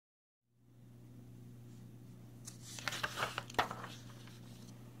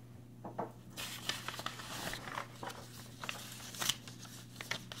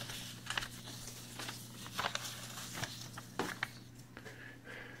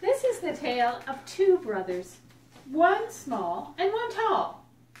the tale of two brothers, one small and one tall,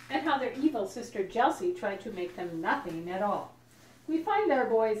 and how their evil sister Jelsie tried to make them nothing at all. We find our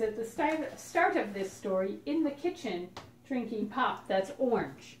boys at the start of this story in the kitchen drinking pop that's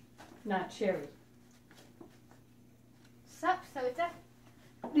orange, not cherry. Sup, Soda?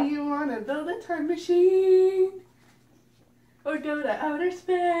 Do you want to build a time machine? Or go to outer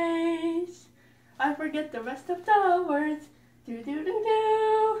space? I forget the rest of the words. Do.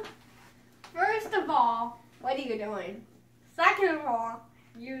 First of all, what are you doing? Second of all,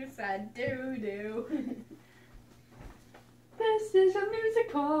 you said do. This is a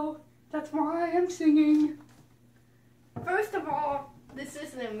musical. That's why I'm singing. First of all, this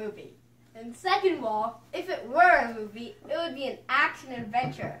isn't a movie. And second of all, if it were a movie, it would be an action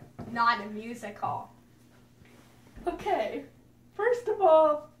adventure, not a musical. Okay, first of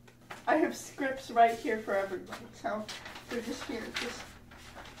all, I have scripts right here for everybody. So they're just here. Just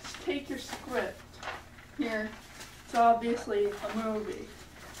take your script. Here, it's obviously a movie.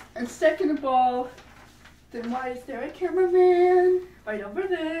 And second of all, then why is there a cameraman right over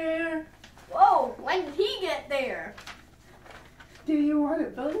there? Whoa, when did he get there? Do you want to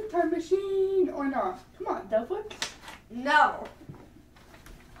build a time machine or not? Come on, Dovwx. No.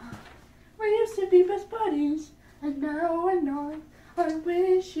 We used to be best buddies, and now we're not. I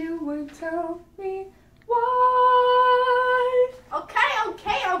wish you would tell me why.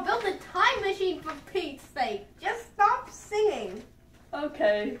 Okay, I'll build a time machine for Pete's sake. Just stop singing.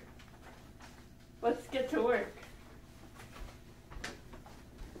 Okay, let's get to work.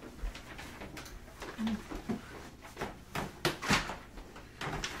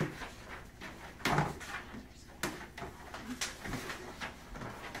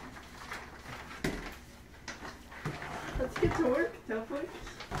 Let's get to work, Dovwx.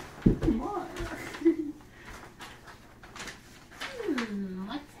 Come on.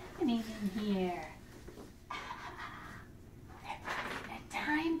 What's happening in here? A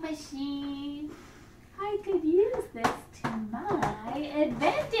time machine. I could use this to my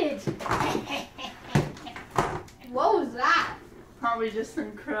advantage. What was that? Probably just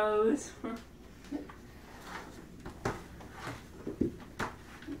some crows.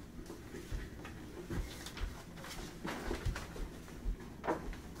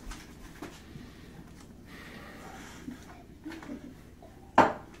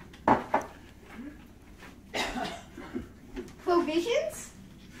 Provisions?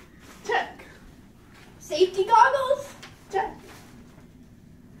 Check. Safety goggles? Check.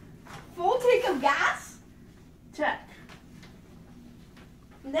 Full tank of gas? Check.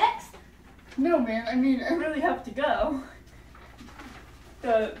 Next? No, man. I mean, I really have to go.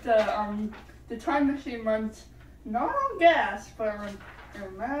 The time machine runs not on gas, but on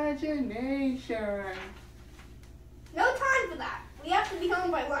imagination. No time for that. We have to be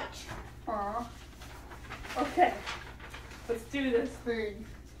home by lunch. Aw. Okay. Let's do this thing.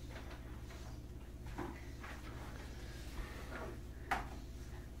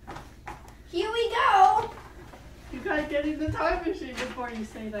 Here we go. You gotta get in the time machine before you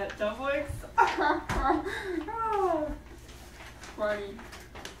say that, Dovwx. Oh, funny.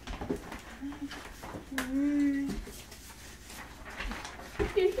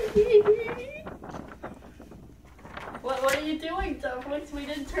 What are you doing, Dovwx? We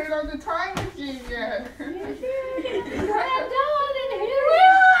didn't turn on the time machine yet.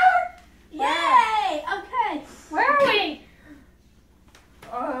 Yay! Okay. Where are we?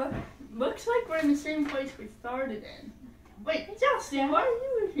 Looks like we're in the same place we started in. Wait, Jelsie, why are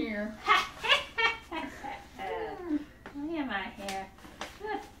you here? Look at my hair.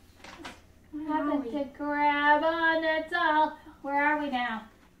 What happened to grab on? That's all. Where are we now?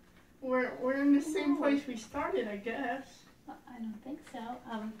 We're in the same place we started, I guess. I don't think so.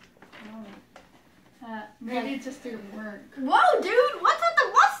 Maybe it just didn't work. Whoa, dude! What's with the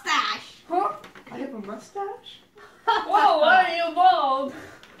mustache? Huh? I have a mustache? Whoa, why are you bald?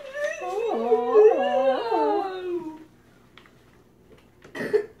 Oh.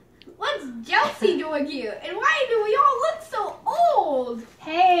 What's Jelsie doing here? And why do we all look so old?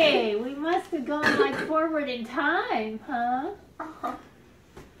 Hey, we must have gone like forward in time, huh?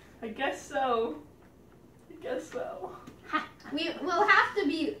 I guess so. We'll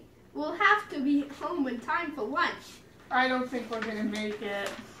have to be home in time for lunch. I don't think we're gonna make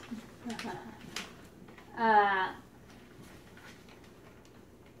it.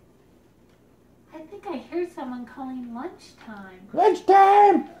 I think I heard someone calling lunchtime.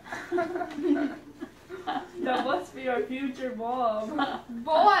 Lunchtime! That must be our future mom.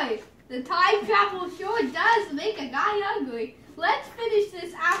 Boy, the time travel sure does make a guy ugly. Let's finish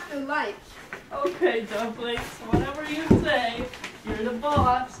this after lunch. Okay, Dovwx, whatever you say. You're the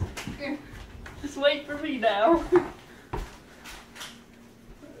boss. Just wait for me now.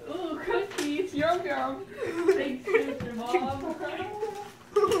 Ooh, cookies, yum yum. Thanks, Mr. Mom.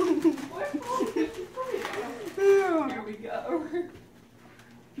 Here we go.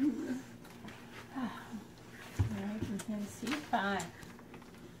 Alright, we can see 5.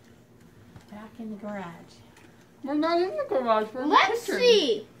 Back in the garage. We're not in the garage, we're in the Let's kitchen.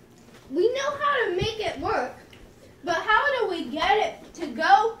 see. We know how to make it work, but how do we get it to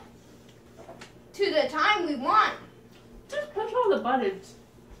go to the time we want? Just push all the buttons.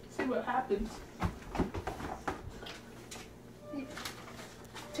 See what happens.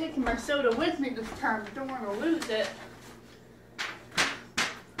 Taking my soda with me this time. I don't want to lose it.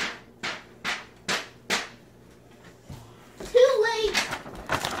 Too late.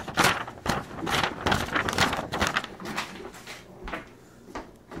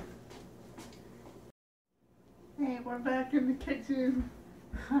 Hey, we're back in the kitchen.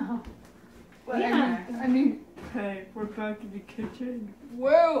 Well, Yeah. I mean, hey, we're back in the kitchen.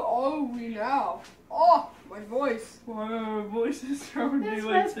 Where are we now? Oh, my voice. Why are our voices sounding This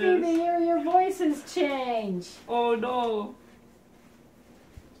like must be the this? year your voices change. Oh no.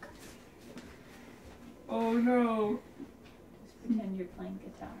 Oh no. Just pretend you're playing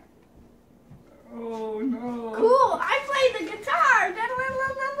guitar. Oh no. Cool, I play the guitar.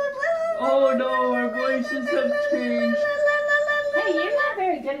 Oh no, our voices have changed. Hey, you're not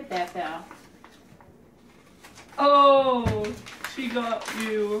very good at that though. Oh, she got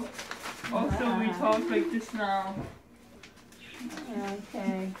you. Also, we Wow. talk like this now.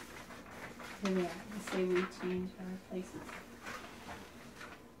 Okay. Here we are. Let's say we change our places.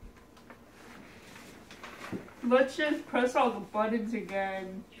 Let's just press all the buttons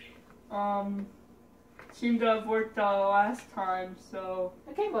again. Seemed to have worked out last time, so.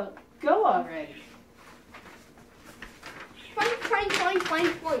 Okay, well, go already.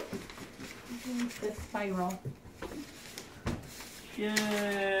 Point. The spiral.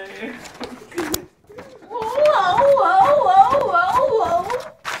 Yay. Whoa.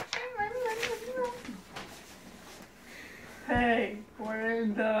 Hey, we're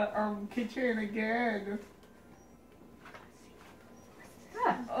in the kitchen again.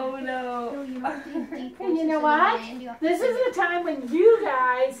 Huh. Oh no. Hey, you know what? This is a time when you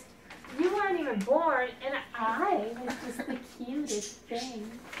guys, you weren't even born, and I was just the cutest thing.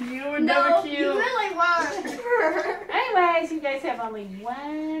 You were No, never cute. you really were. Anyways, you guys have only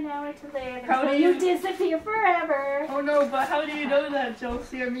 1 hour to live How until do you you- disappear forever. Oh no, but how do you know that,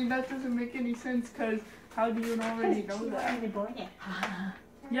 Chelsea? I mean, that doesn't make any sense, because how do you already know You that? weren't even born yet.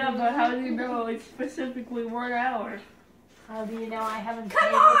 Yeah, but how do you know it's specifically 1 hour? How do you know I haven't Come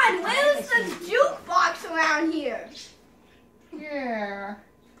played on, with the where's time the machine? jukebox around here? Yeah.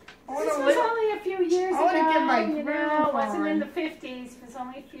 I This wanna was li- only a few years I ago. wanna get my you groove know, it wasn't in on. the 50s. It was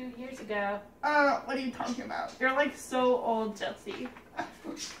only a few years ago. What are you talking about? You're like so old, Chelsea.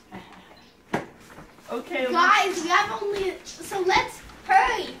 Okay, Guys, we have only, so let's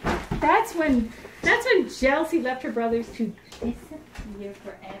hurry. That's when Chelsea left her brothers to disappear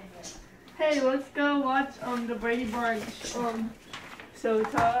forever. hey, let's go watch the Brady Bunch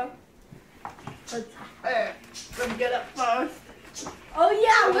showtime. Let's get up first. Oh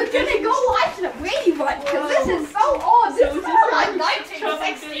yeah, we're gonna go watch the Brady Bunch because this is so old. This So is this more is like trouble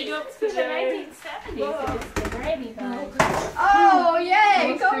 1960. getting up The today. 1970s. Whoa. It was the Brady Bunch. Oh yay,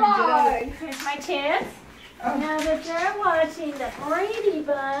 Let's come figure it out. on. Here's my chance. Now that they're watching the Brady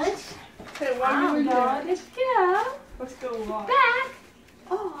Bunch, Hey, why are I'm you in going there? to go Let's go watch. back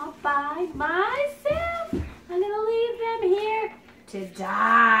all by myself. I'm gonna leave them here to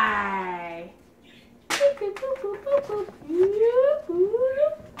die. Boop, boop, boop, boop, boop, boop. Whoop,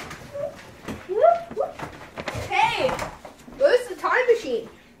 whoop. Whoop, whoop. Hey, where's the time machine?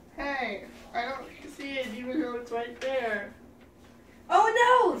 Hey, I don't see it even though it's right there. Oh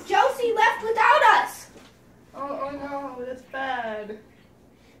no, Chelsea left without us. Oh no, that's bad.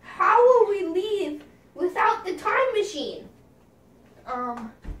 How will we leave without the time machine? Oh,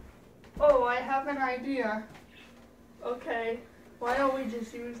 I have an idea. Okay, why don't we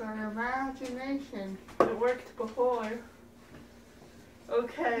just use our imagination? It worked before.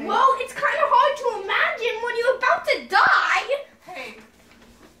 Okay. Well, it's kind of hard to imagine when you're about to die. Hey,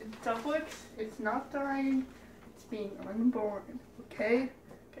 Dovwx, it's not dying, it's being unborn, okay?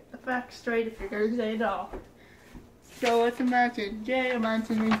 Get the facts straight if you're gonna say it all. So let's imagine. Yay,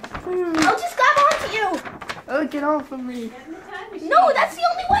 imagining. I'll just grab onto you. Oh, get off of me. Get in the time machine. No, that's the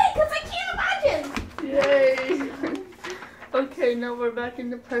only way because I can't imagine. Yay! Okay, now we're back in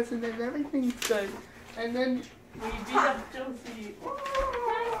the present and everything's good. And then we beat up Josie.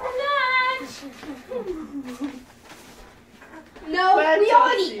 Time for lunch. No, Where's we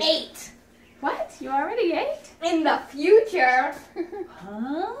already Chelsea? ate. What? You already ate? In the future.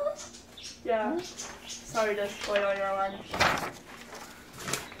 Huh? Yeah. Sorry to spoil your lunch.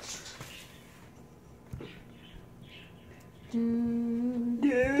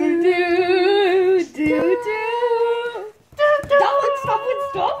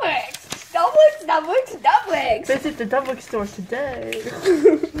 Dovwx. Visit the Dovwx store today.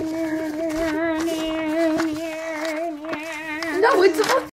 No, it's